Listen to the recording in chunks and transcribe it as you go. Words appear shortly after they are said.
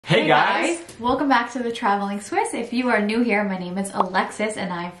Hey guys! Welcome back to the Traveling Swiss. If you are new here, my name is Alexis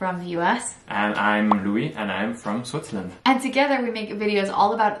and I'm from the US. And I'm Louis and I'm from Switzerland. And together we make videos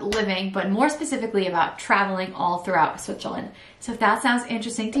all about living, but more specifically about traveling all throughout Switzerland. So if that sounds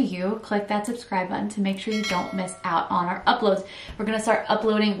interesting to you, click that subscribe button to make sure you don't miss out on our uploads. We're gonna start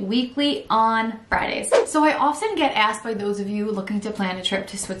uploading weekly on Fridays. So I often get asked by those of you looking to plan a trip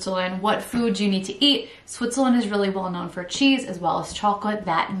to Switzerland what foods you need to eat. Switzerland is really well known for cheese as well as chocolate,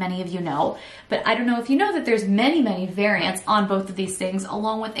 that many of you know. But I don't know if you know that there's many variants on both of these things,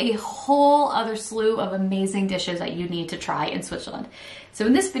 along with a whole other slew of amazing dishes that you need to try in Switzerland. So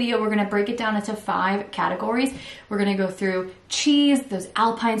in this video, we're gonna break it down into 5 categories. We're gonna go through cheese, those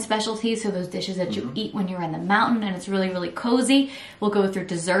alpine specialties, so those dishes that you eat when you're in the mountain and it's really cozy. We'll go through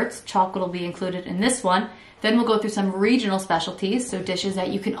desserts, chocolate will be included in this one. Then we'll go through some regional specialties, so dishes that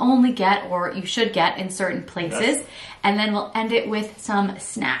you can only get or you should get in certain places. Yes. And then we'll end it with some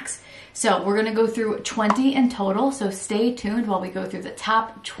snacks. So we're gonna go through 20 in total, so stay tuned while we go through the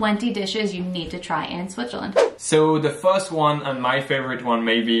top 20 dishes you need to try in Switzerland. So the first one, and my favorite one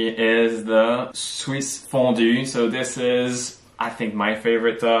maybe, is the Swiss fondue. So this is, I think, my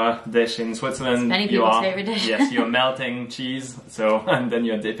favorite dish in Switzerland. It's many people's favorite dish. Yes, you're melting cheese, so and then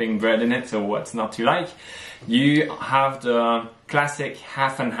you're dipping bread in it, so what's not to like? You have the classic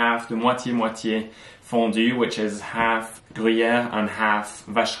half and half, the moitié-moitié fondue, which is half Gruyère and half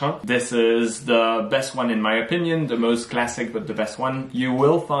vacherin. This is the best one in my opinion, the most classic but the best one. You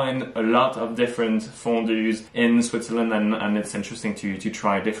will find a lot of different fondues in Switzerland and it's interesting to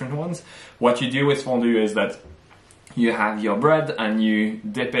try different ones. What you do with fondue is that you have your bread and you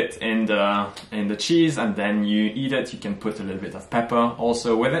dip it in the cheese and then you eat it. You can put a little bit of pepper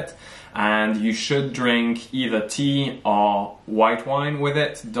also with it. And you should drink either tea or white wine with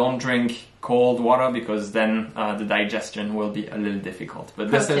it. Don't drink cold water because then the digestion will be a little difficult.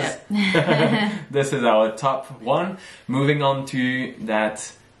 But this is this is our top one. Moving on to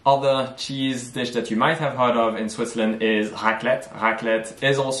that other cheese dish that you might have heard of in Switzerland is raclette. Raclette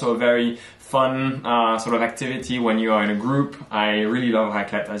is also a very fun sort of activity when you are in a group. I really love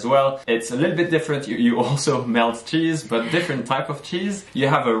raclette as well. It's a little bit different. You also melt cheese, but different type of cheese. You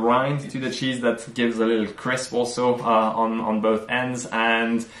have a rind to the cheese that gives a little crisp also on both ends,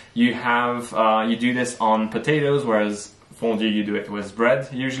 and you have you do this on potatoes, whereas fondue you do it with bread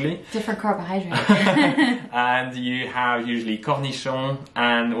usually. Different carbohydrate. And you have usually cornichon,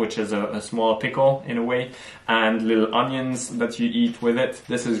 and which is a small pickle in a way, and little onions that you eat with it.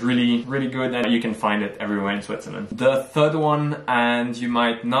 This is really good and you can find it everywhere in Switzerland. The third one, and you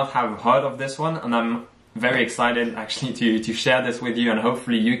might not have heard of this one, and I'm very excited actually to share this with you, and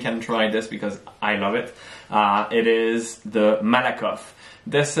hopefully you can try this because I love it. It is the Malakoff.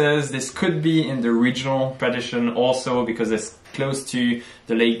 This could be in the regional tradition also because it's close to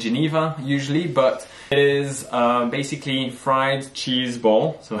the Lake Geneva usually, but it is basically fried cheese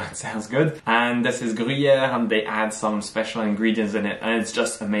ball, so it sounds good. And this is Gruyère and they add some special ingredients in it and it's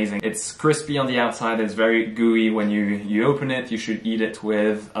just amazing. It's crispy on the outside, it's very gooey when you open it. You should eat it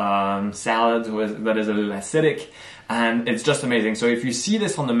with salad that is a little acidic. And it's just amazing. So if you see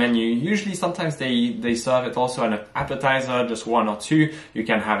this on the menu, usually sometimes they serve it also as an appetizer, just 1 or 2. You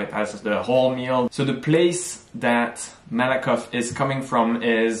can have it as the whole meal. So the place that Malakoff is coming from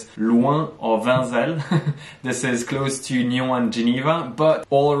is Loin or Vinzel. This is close to Nyon and Geneva, but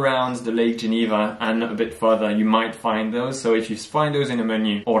all around the Lake Geneva and a bit further you might find those. So if you find those in the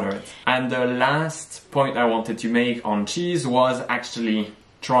menu, order it. And the last point I wanted to make on cheese was actually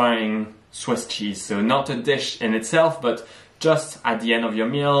trying Swiss cheese. So not a dish in itself, but just at the end of your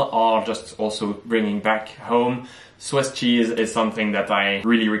meal or just also bringing back home. Swiss cheese is something that I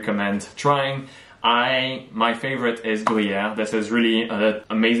really recommend trying. My favorite is Gruyère. This is really an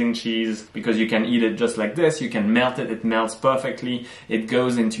amazing cheese because you can eat it just like this. You can melt it. It melts perfectly. It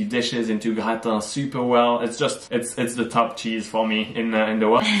goes into dishes, into gratin super well. It's the top cheese for me in the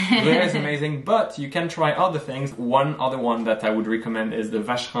world. Gruyère is amazing, but you can try other things. One other one that I would recommend is the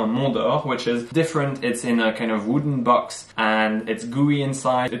vacherin Mont d'Or, which is different. It's in a kind of wooden box and it's gooey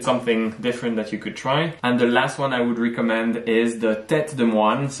inside. It's something different that you could try. And the last one I would recommend is the tête de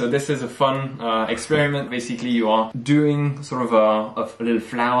moine. So this is a fun experiment. Basically you are doing sort of a little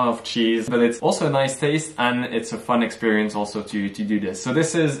flower of cheese, but it's also a nice taste and it's a fun experience also to do this. So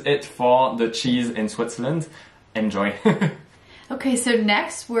this is it for the cheese in Switzerland. Enjoy. Okay, so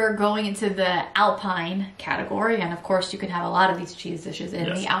next we're going into the alpine category, and of course you can have a lot of these cheese dishes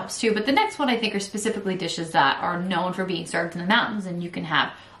in the Alps too, but the next one I think are specifically dishes that are known for being served in the mountains and you can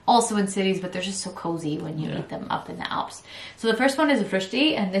have also in cities, but they're just so cozy when you eat them up in the Alps. So the first one is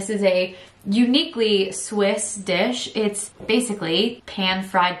Rösti, and this is a uniquely Swiss dish. It's basically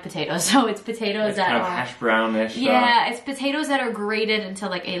pan-fried potatoes. So it's potatoes that kind are of hash brownish. Yeah, it's potatoes that are grated into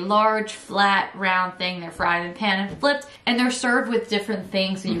like a large, flat, round thing. They're fried in a pan and flipped, and they're served with different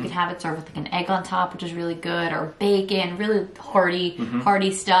things. So you can have it served with like an egg on top, which is really good, or bacon, really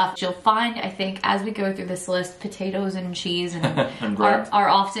hearty stuff. You'll find, I think, as we go through this list, potatoes and cheese and are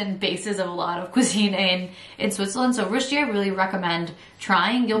often bases of a lot of cuisine in Switzerland. So Rösti, I really recommend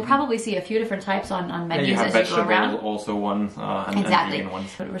trying. You'll probably see a few different types on menus as you go around. Also one and exactly. And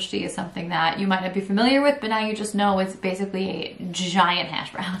ones. But Rösti is something that you might not be familiar with, but now you just know it's basically a giant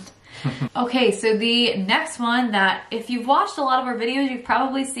hash brown. Okay, so the next one that if you've watched a lot of our videos, you've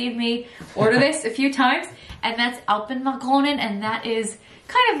probably seen me order this a few times, and that's Älpermagronen, and that is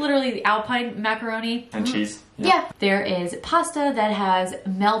kind of literally the alpine macaroni. And cheese. Yeah. There is pasta that has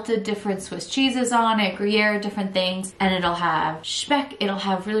melted different Swiss cheeses on it, Gruyere, different things, and it'll have speck, it'll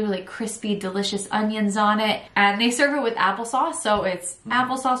have really, really crispy, delicious onions on it, and they serve it with applesauce, so it's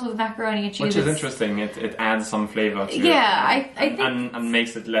applesauce with macaroni and cheese. Which is interesting, it adds some flavor to it. Yeah, I think... And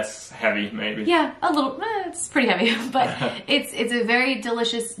makes it less heavy, maybe. Yeah, a little, it's pretty heavy, but it's a very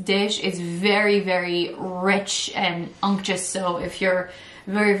delicious dish. It's very, very rich and unctuous, so if you're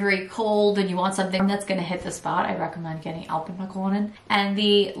very, very cold and you want something that's going to hit the spot, I recommend getting Älpermagronen. And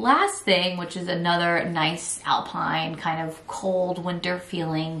the last thing, which is another nice alpine kind of cold winter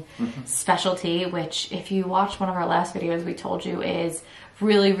feeling specialty, which if you watched one of our last videos, we told you is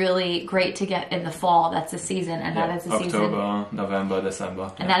really, really great to get in the fall. That's the season, and that is the October, season. October, November,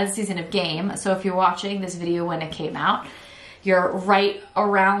 December. And that is the season of game. So if you're watching this video when it came out, you're right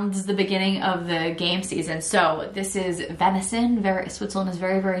around the beginning of the game season. So this is venison. Switzerland is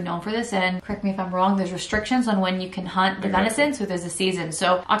very, very known for this. And correct me if I'm wrong, there's restrictions on when you can hunt the venison. So there's a season.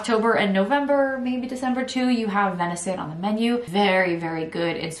 So October and November, maybe December too, you have venison on the menu. Very, very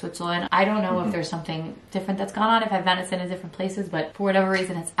good in Switzerland. I don't know if there's something different that's gone on. I've had venison in different places, but for whatever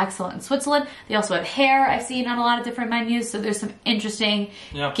reason, it's excellent in Switzerland. They also have hare I've seen on a lot of different menus. So there's some interesting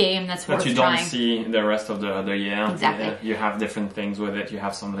game that's worth trying. That you don't see the rest of the year. Exactly. You have different things with it. You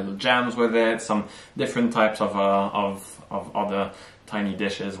have some little jams with it, some different types of other tiny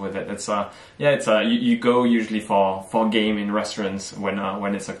dishes with it. It's you go usually for game in restaurants when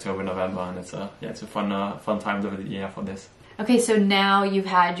it's October, November, and it's a fun time of the year for this. Okay, so now you've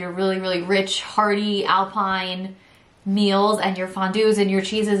had your really, really rich, hearty alpine meals and your fondues and your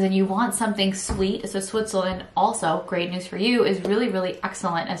cheeses, and you want something sweet. So Switzerland, also great news for you, is really, really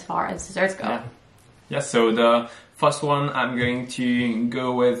excellent as far as desserts go. Yeah, so the first one I'm going to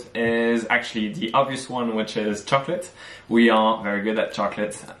go with is actually the obvious one, which is chocolate. We are very good at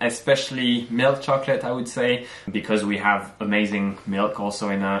chocolate, especially milk chocolate, I would say, because we have amazing milk also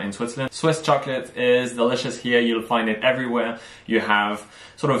in Switzerland. Swiss chocolate is delicious here. You'll find it everywhere. You have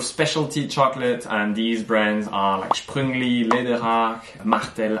sort of specialty chocolate, and these brands are like Sprüngli, Lederach,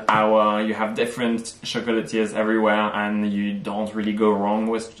 Martel, Auer. You have different chocolatiers everywhere, and you don't really go wrong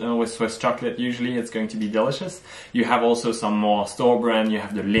with Swiss chocolate. Usually it's going to be delicious. You have also some more store brand. You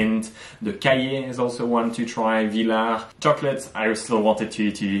have the Lindt, the Cahier is also one to try, Villard. Chocolate, I still wanted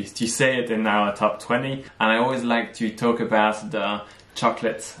to say it in our top 20, and I always like to talk about the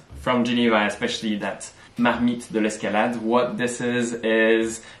chocolate from Geneva, especially that Marmite de l'Escalade. What this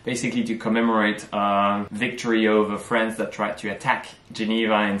is basically to commemorate a victory over France that tried to attack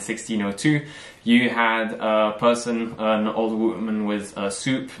Geneva in 1602. You had a person, an old woman with a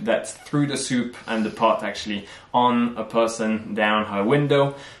soup, that threw the soup and the pot actually on a person down her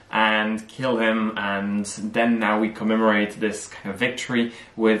window and kill him, and then now we commemorate this kind of victory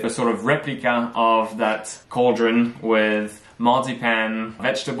with a sort of replica of that cauldron with marzipan,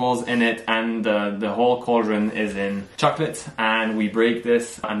 vegetables in it, and the whole cauldron is in chocolate, and we break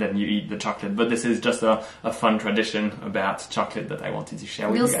this and then you eat the chocolate. But this is just a fun tradition about chocolate that I wanted to share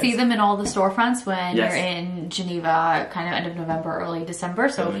with you guys. You'll see them in all the storefronts when you're in Geneva, kind of end of November, early December.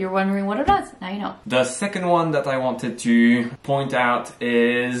 So if you're wondering what it is, now you know. The second one that I wanted to point out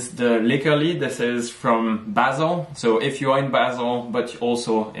is the Leckerli. This is from Basel. So if you are in Basel, but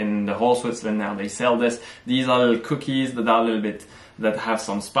also in the whole Switzerland now, they sell this. These are little cookies that are a little bit, that have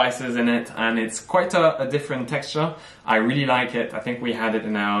some spices in it, and it's quite a different texture. I really like it. I think we had it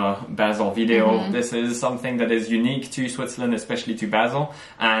in our Basel video. This is something that is unique to Switzerland, especially to Basel,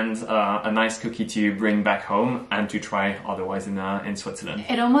 and a nice cookie to bring back home and to try otherwise in Switzerland.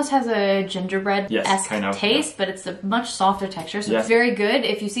 It almost has a gingerbread-esque kind of, taste, but it's a much softer texture, so it's very good.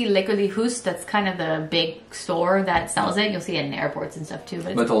 If you see Leckerli Hus, that's kind of the big store that sells it. You'll see it in airports and stuff too.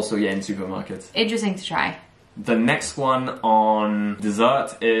 But also in supermarkets. Interesting to try. The next one on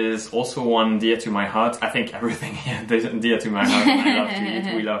dessert is also one dear to my heart. I think everything here is dear to my heart. I love to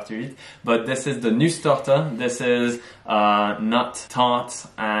eat, we love to eat. But this is the Nusstorte. This is nut tart,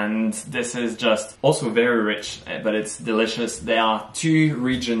 and this is just also very rich, but it's delicious. There are two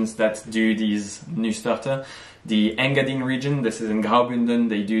regions that do these Nusstorte. The Engadin region, this is in Graubünden,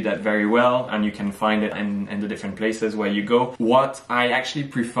 they do that very well, and you can find it in the different places where you go. What I actually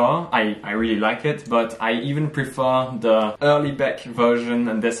prefer, I really like it, but I even prefer the Erliebeck version,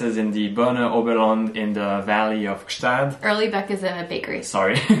 and this is in the Berner Oberland in the valley of Gstaad. Erliebeck is a bakery.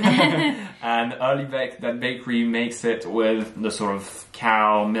 Sorry. And Erliebeck, that bakery, makes it with the sort of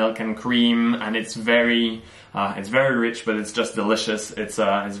cow milk and cream, and it's very rich, but it's just delicious. It's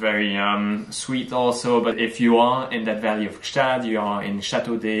very sweet also. But if you are in that valley of Gstaad, you are in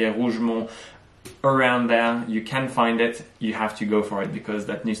Châteaudet, Rougemont, around there, you can find it. You have to go for it because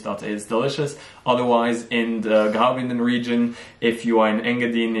that Nusstorte is delicious. Otherwise, in the Graubünden region, if you are in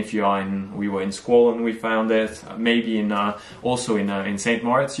Engadin, we were in Squallen, we found it. Maybe also in St.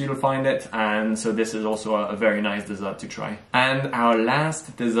 Moritz, you'll find it. And so this is also a very nice dessert to try. And our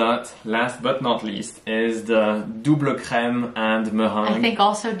last dessert, last but not least, is the double crème and meringue. I think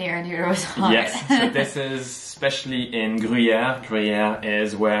also near and dear to his heart. Yes, so this is especially in Gruyère. Gruyère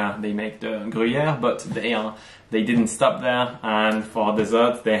is where they make the Gruyère, but they didn't stop there, and for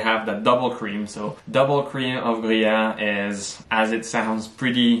dessert they have that double cream. So double cream of Gruyère is, as it sounds,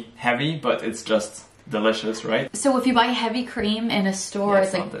 pretty heavy, but it's just delicious, right? So if you buy heavy cream in a store,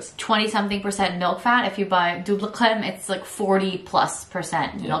 it's like 20-something% milk fat. If you buy double crème, it's like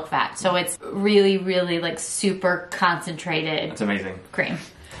 40+% milk fat. So it's really, really like super concentrated. It's amazing. Cream.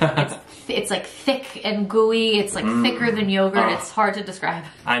 It's like thick and gooey. It's like thicker than yogurt. It's hard to describe.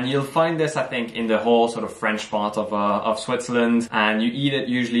 And you'll find this, I think, in the whole sort of French part of Switzerland. And you eat it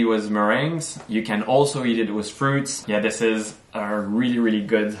usually with meringues. You can also eat it with fruits. Yeah, this is a really, really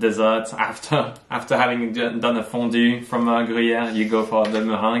good dessert. After having done a fondue from Gruyère, you go for the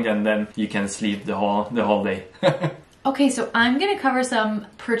meringue, and then you can sleep the whole day. Okay, so I'm gonna cover some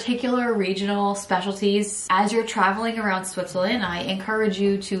particular regional specialties. As you're traveling around Switzerland, I encourage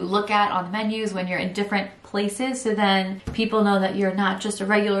you to look at on the menus when you're in different places, so then people know that you're not just a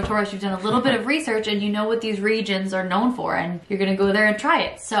regular tourist. You've done a little bit of research and you know what these regions are known for, and you're gonna go there and try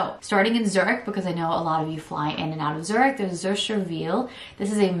it. So starting in Zurich, because I know a lot of you fly in and out of Zurich, there's Zürcher Veal.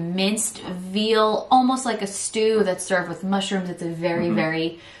 This is a minced veal, almost like a stew that's served with mushrooms. It's a very,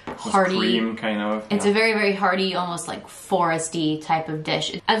 very hearty, cream kind of. It's a very, very hearty, almost like foresty type of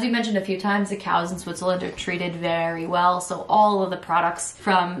dish. As we mentioned a few times, the cows in Switzerland are treated very well. So all of the products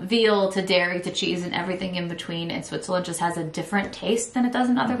from veal to dairy to cheese and everything in between in Switzerland just has a different taste than it does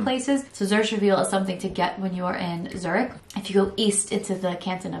in other places. So Zürcher Veal is something to get when you are in Zurich. If you go east into the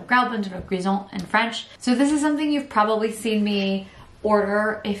canton of Graubünden, or Grisons in French. So this is something you've probably seen me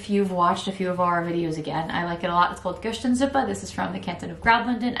order if you've watched a few of our videos. Again, I like it a lot. It's called Gerstensuppe. This is from the canton of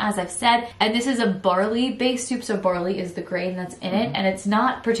Graubünden, as I've said, and this is a barley based soup. So barley is the grain that's in it, and it's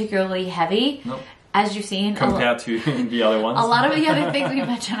not particularly heavy. Nope. As you've seen, compared to the other ones. A lot of the other things we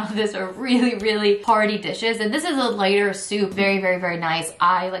mentioned on this are really, really hearty dishes, and this is a lighter soup. Very, very, very nice.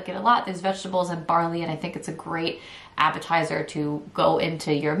 I like it a lot. There's vegetables and barley, and I think it's a great appetizer to go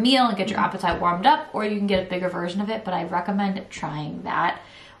into your meal and get your appetite warmed up, or you can get a bigger version of it, but I recommend trying that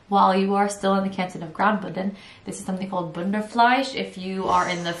while you are still in the canton of Graubünden. This is something called Bunderfleisch. If you are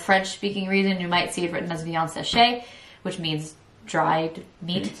in the French-speaking region, you might see it written as viande séchée, which means dried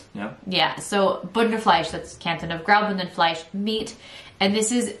meat. Yeah, so Bunderfleisch, that's canton of Graubünden, Fleisch, meat. And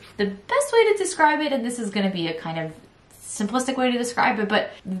this is the best way to describe it, and this is going to be a kind of simplistic way to describe it,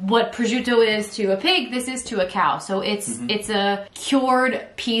 but what prosciutto is to a pig, this is to a cow. So it's a cured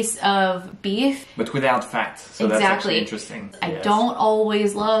piece of beef, but without fat. So that's actually interesting. I don't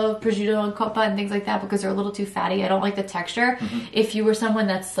always love prosciutto and coppa and things like that because they're a little too fatty. I don't like the texture. If you were someone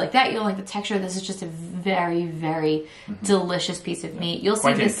that's like that, you don't like the texture. This is just a very, very delicious piece of meat. You'll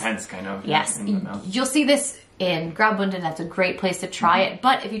see this intense kind of. Yes, you'll see this in Graubünden. That's a great place to try it.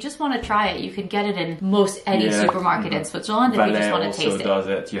 But if you just want to try it, you can get it in most any supermarket in Switzerland. If you just want to taste it. Does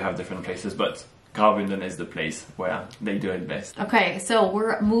it. You have different places, but Graubünden is the place where they do it best. Okay, so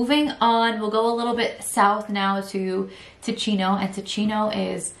we're moving on. We'll go a little bit south now to Ticino, and Ticino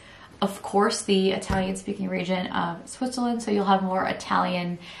is, of course, the Italian-speaking region of Switzerland. So you'll have more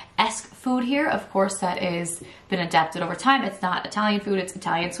Italian-esque food here. Of course, that is been adapted over time. It's not Italian food; it's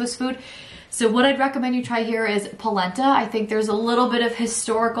Italian-Swiss food. So what I'd recommend you try here is polenta. I think there's a little bit of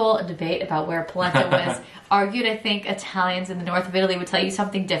historical debate about where polenta was argued. I think Italians in the north of Italy would tell you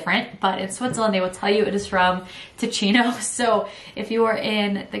something different, but in Switzerland they will tell you it is from Ticino. So if you are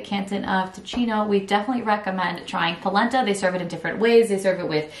in the canton of Ticino, we definitely recommend trying polenta. They serve it in different ways. They serve it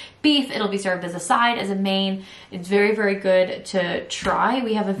with beef. It'll be served as a side, as a main. It's very, very good to try.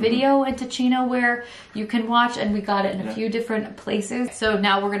 We have a video in Ticino where you can watch, and we got it in a few different places. So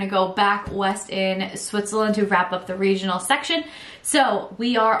now we're gonna go back west in Switzerland to wrap up the regional section. So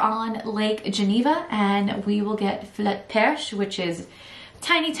we are on Lake Geneva, and we will get filet perche, which is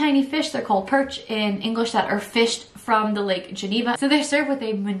tiny, tiny fish. They're called perch in English that are fished from the Lake Geneva. So they're served with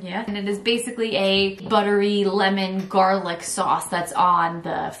a meunier, and it is basically a buttery lemon garlic sauce that's on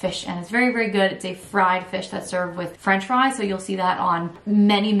the fish, and it's very, very good. It's a fried fish that's served with French fries, so you'll see that on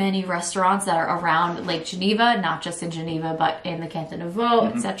many, many restaurants that are around Lake Geneva, not just in Geneva, but in the canton of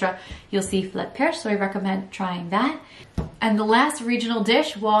Vaud, etc. You'll see filet perche, so I recommend trying that. And the last regional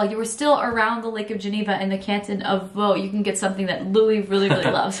dish, while you were still around the Lake of Geneva in the canton of Vaud, you can get something that Louis really, really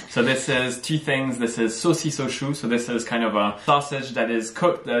loves. So this is two things. This is saucisse au chou. So this is kind of a sausage that is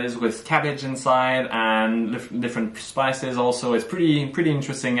cooked, that is with cabbage inside and different spices also. It's pretty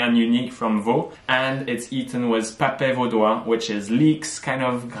interesting and unique from Vaud. And it's eaten with papé vaudois, which is leeks, kind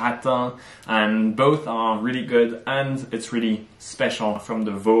of gratin. And both are really good, and it's really special from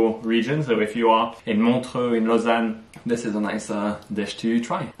the Vaud region. So if you are in Montreux, in Lausanne, this is a nice dish to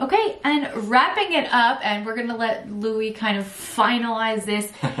try. Okay, and wrapping it up, and we're gonna let Louis kind of finalize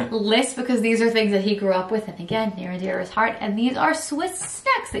this list, because these are things that he grew up with, and again, near and dear to his heart, and these are Swiss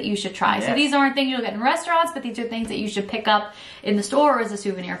snacks that you should try. Yes. So these aren't things you'll get in restaurants, but these are things that you should pick up in the store or as a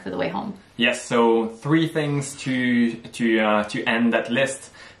souvenir for the way home. Yes, so 3 things to end that list.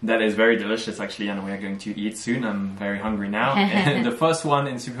 That is very delicious actually, and we are going to eat soon. I'm very hungry now. And the first one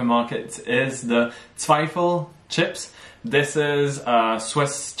in supermarkets is the Zweifel chips. This is a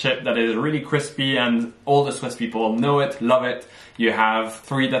Swiss chip that is really crispy, and all the Swiss people know it, love it. You have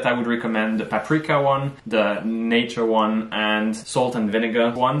 3 that I would recommend: the paprika one, the nature one, and salt and vinegar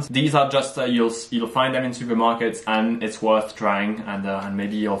ones. These are just, you'll find them in supermarkets, and it's worth trying, and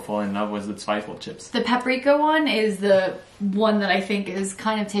maybe you'll fall in love with the Zweifel chips. The paprika one is the one that I think is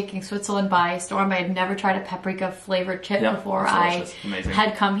kind of taking Switzerland by storm. I had never tried a paprika flavored chip before I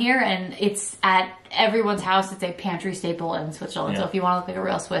had come here, and it's at everyone's house. It's a pantry staple in Switzerland. So if you want to look like a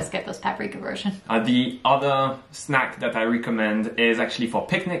real Swiss, get those paprika version. The other snack that I recommend is actually for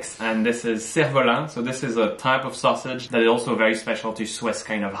picnics, and this is cervelat. So this is a type of sausage that is also very special to Swiss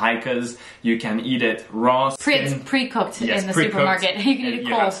kind of hikers. You can eat it raw. It's pre-cooked in the supermarket. You can eat it cold.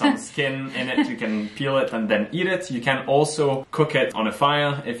 You have some skin in it. You can peel it and then eat it. You can also cook it on a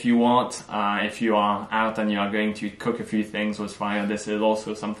fire if you want. If you are out and you are going to cook a few things with fire, this is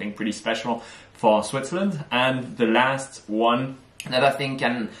also something pretty special for Switzerland. And the last one that I think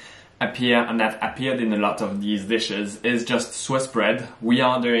can appear, and that appeared in a lot of these dishes, is just Swiss bread. We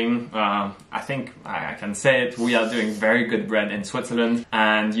are doing, I think I can say it, we are doing very good bread in Switzerland,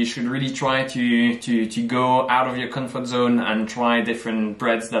 and you should really try to go out of your comfort zone and try different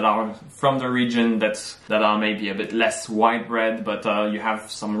breads that are from the region, that are maybe a bit less white bread, but you have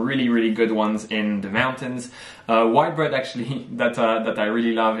some really, really good ones in the mountains. White bread actually that I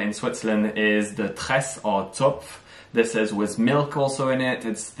really love in Switzerland is the Tresse or Topf. This is with milk also in it.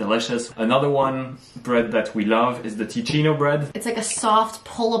 It's delicious. Another one bread that we love is the Ticino bread. It's like a soft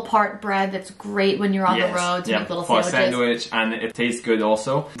pull-apart bread that's great when you're on the road to make little sandwiches. For a sandwich, and it tastes good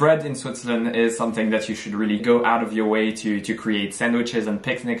also. Bread in Switzerland is something that you should really go out of your way to create sandwiches and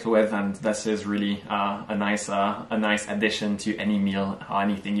picnics with, and this is really a nice addition to any meal or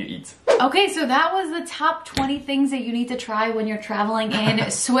anything you eat. Okay, so that was the top 20 things that you need to try when you're traveling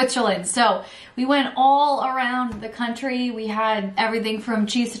in Switzerland. So we went all around the country. We had everything from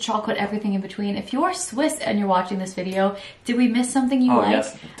cheese to chocolate, everything in between. If you're Swiss and you're watching this video, did we miss something you liked?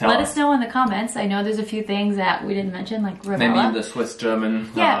 Yes, let us know in the comments. I know there's a few things that we didn't mention, like Rivella. Maybe the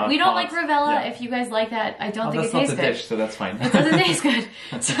Swiss-German Yeah, we don't like Rivella. Yeah. If you guys like that, I don't think it tastes good. That's not a dish, so that's fine. It doesn't taste good.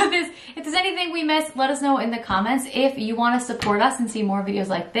 So if there's anything we missed, let us know in the comments. If you want to support us and see more videos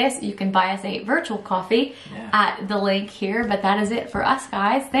like this, you can buy us a virtual coffee at the link here. But that is it for us,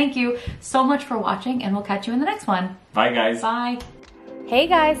 guys. Thank you so much for watching, and we'll catch you in the next one. Bye, guys. Bye. Hey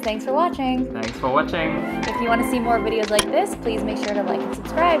guys, thanks for watching. Thanks for watching. If you want to see more videos like this, please make sure to like and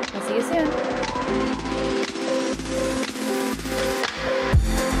subscribe. We'll see you soon.